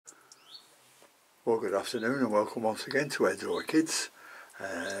Well, good afternoon and welcome once again to Ed's Orchids.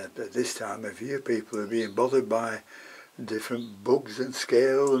 At this time of year people are being bothered by different bugs and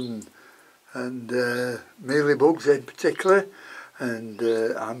scale and mealybugs in particular, and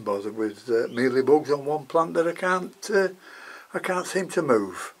I'm bothered with mealybugs on one plant that I can't seem to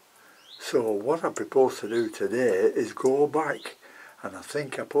move. So what I propose to do today is go back, and I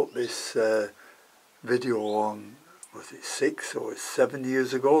think I put this video on, was it 6 or 7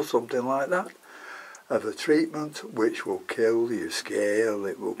 years ago, something like that, of a treatment which will kill your scale,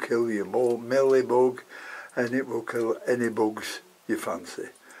 it will kill your mealybug, and it will kill any bugs you fancy.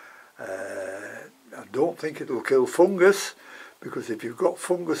 I don't think it will kill fungus, because if you've got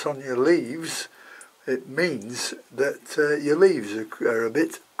fungus on your leaves, it means that your leaves are a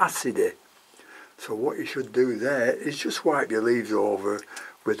bit acidy. So what you should do there is just wipe your leaves over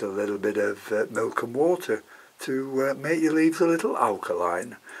with a little bit of milk and water to make your leaves a little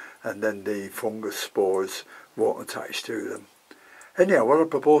alkaline, and then the fungus spores won't attach to them. Anyhow, what I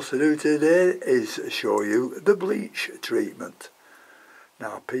propose to do today is show you the bleach treatment.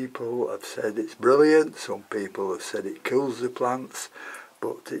 Now, people have said it's brilliant, some people have said it kills the plants,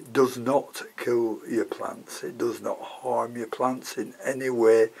 but it does not kill your plants. It does not harm your plants in any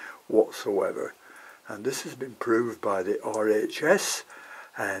way whatsoever. And this has been proved by the RHS,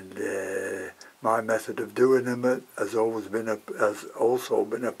 and my method of doing them has also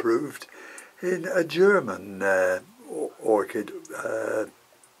been approved in a German orchid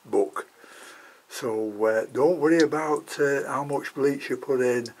book. So don't worry about how much bleach you put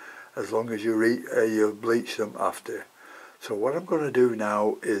in, as long as you bleach them after. So what I'm going to do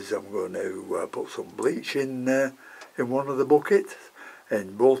now is I'm going to put some bleach in one of the buckets.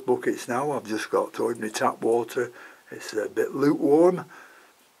 In both buckets now I've just got ordinary tap water. It's a bit lukewarm,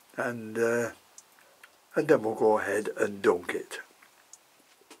 and then we'll go ahead and dunk it.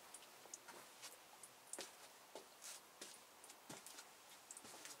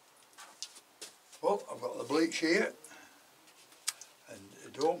 Well, I've got the bleach here, and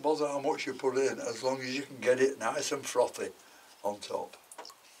don't bother how much you put in, as long as you can get it nice and frothy on top.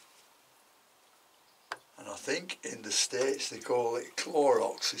 And I think in the States they call it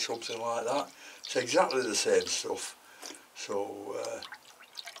Clorox or something like that. It's exactly the same stuff. So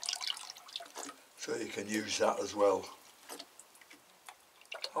you can use that as well.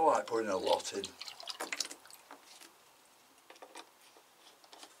 I like putting a lot in.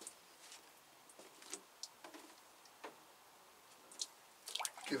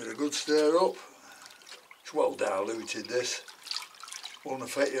 Give it a good stir up. It's well diluted, this. Won't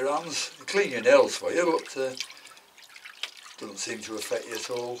affect your hands. It'll clean your nails for you, but doesn't seem to affect you at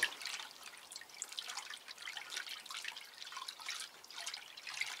all.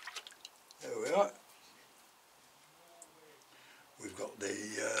 There we are. We've got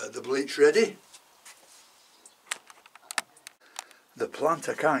the bleach ready. The plant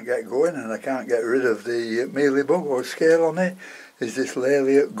I can't get going, and I can't get rid of the mealybug or scale on it, is this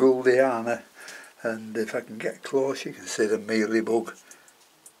Laelia gouldiana. And if I can get close, you can see the mealybug.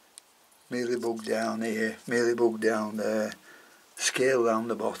 Mealybug down here, mealybug down there, scale down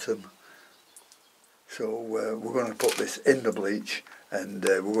the bottom. So we're going to put this in the bleach, and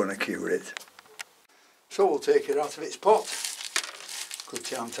we're going to cure it. So we'll take it out of its pot. Good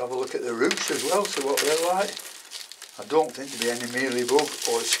time to have a look at the roots as well, see what they're like. I don't think there'll be any mealybug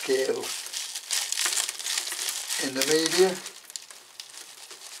or scale in the media.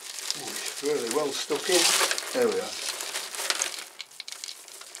 Ooh, it's really well stuck in. There we are.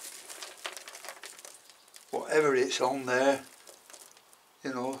 Whatever it's on there,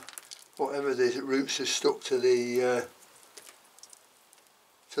 you know, whatever the roots are stuck to the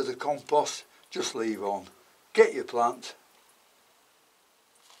compost, just leave on. Get your plant,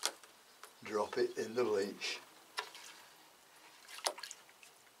 drop it in the bleach.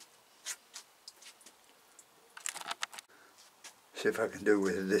 See if I can do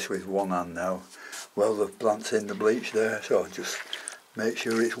this with one hand now. Well, the plant's in the bleach there, so just make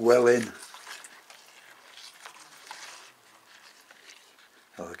sure it's well in.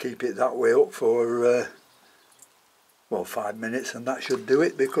 I'll keep it that way up for well, 5 minutes, and that should do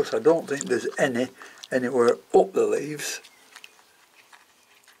it, because I don't think there's anywhere up the leaves.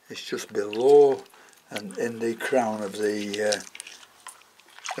 It's just below and in the crown of the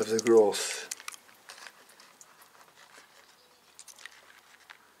growth.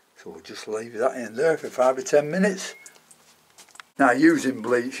 So we'll just leave that in there for 5 or 10 minutes. Now, using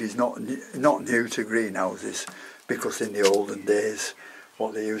bleach is not new to greenhouses, because in the olden days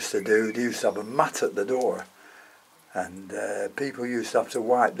what they used to do, they used to have a mat at the door, and people used to have to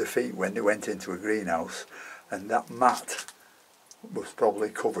wipe their feet when they went into a greenhouse, and that mat was probably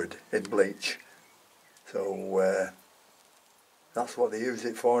covered in bleach, So that's what they used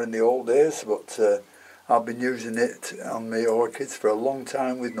it for in the old days, but I've been using it on my orchids for a long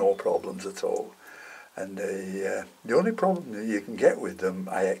time with no problems at all. And the only problem that you can get with them,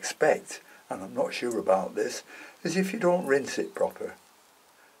 I expect, and I'm not sure about this, is if you don't rinse it proper.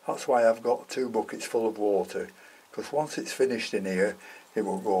 That's why I've got 2 buckets full of water, because once it's finished in here, it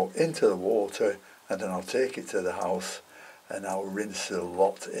will go into the water, and then I'll take it to the house and I'll rinse the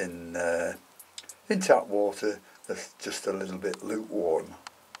lot in tap water that's just a little bit lukewarm.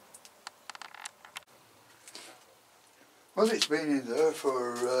 Well, it's been in there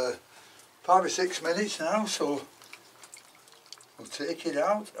for 5 or 6 minutes now, so we'll take it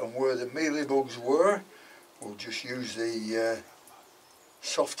out, and where the mealybugs were, we'll just use the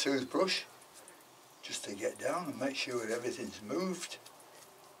soft toothbrush just to get down and make sure everything's moved.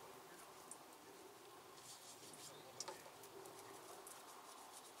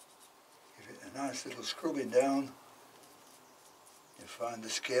 Give it a nice little scrubbing down. You find the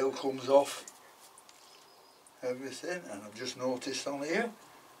scale comes off everything, and I've just noticed on here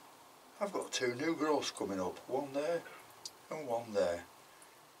I've got 2 new growths coming up, one there and one there.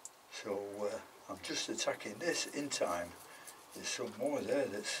 So I'm just attacking this in time. There's some more there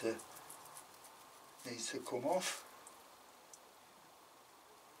that's needs to come off.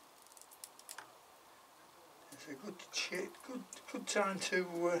 It's a good time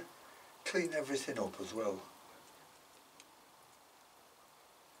to clean everything up as well.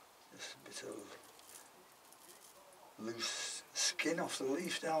 Just a bit of loose skin off the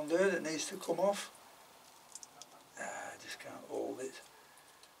leaf down there that needs to come off. I just can't hold it.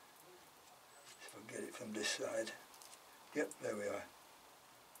 If I get it from this side. Yep, there we are.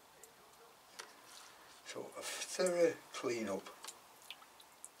 So a thorough clean up.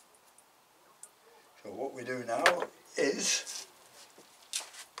 So what we do now is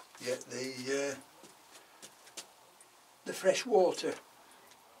get the fresh water.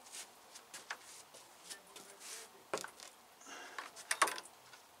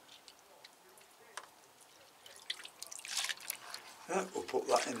 Right, we'll put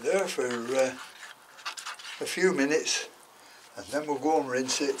that in there for a few minutes, and then we'll go and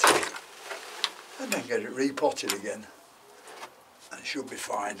rinse it and then get it repotted again, and it should be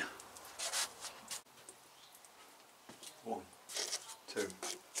fine. 1, 2,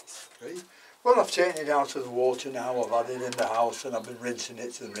 3. Well, I've taken it out of the water now, I've had it in the house, and I've been rinsing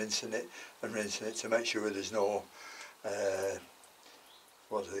it and rinsing it and rinsing it to make sure there's no,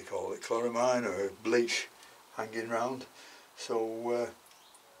 what do they call it, chloramine or bleach hanging round. So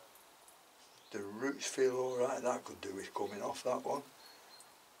the roots feel alright, that could do with coming off, that one.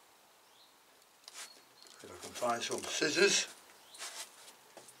 If I can find some scissors.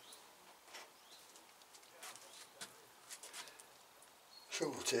 So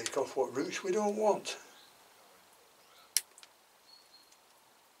we'll take off what roots we don't want.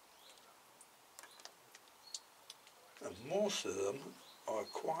 And most of them are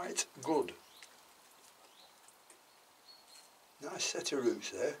quite good. Nice set of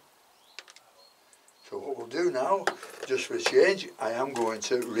roots there. So what we'll do now, just for a change, I am going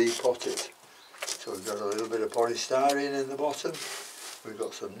to repot it. So we've got a little bit of polystyrene in the bottom. We've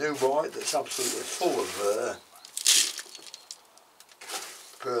got some new white that's absolutely full of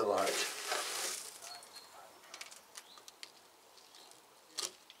perlite.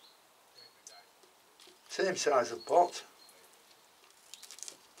 Same size of pot.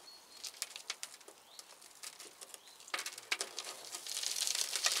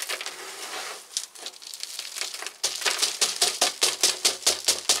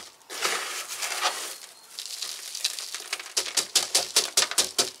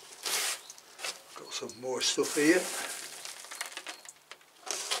 Got some more stuff here.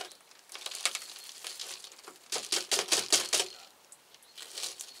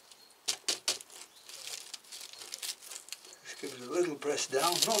 Give it a little press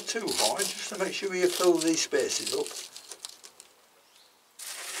down, not too hard, just to make sure you fill these spaces up.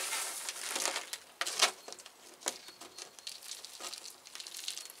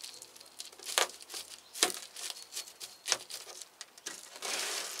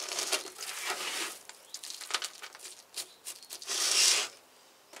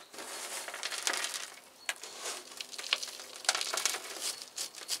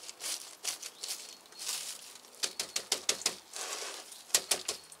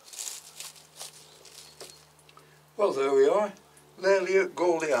 Well, there we are, Laelia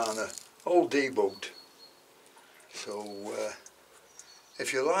Goldiana, all debugged. So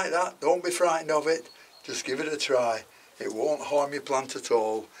if you like that, don't be frightened of it, just give it a try. It won't harm your plant at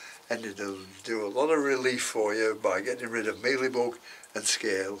all, and it'll do a lot of relief for you by getting rid of mealybug and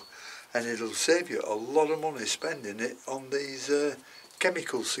scale. and it'll save you a lot of money spending it on these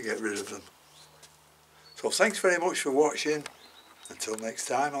chemicals to get rid of them. So thanks very much for watching. Until next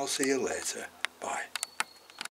time, I'll see you later. Bye.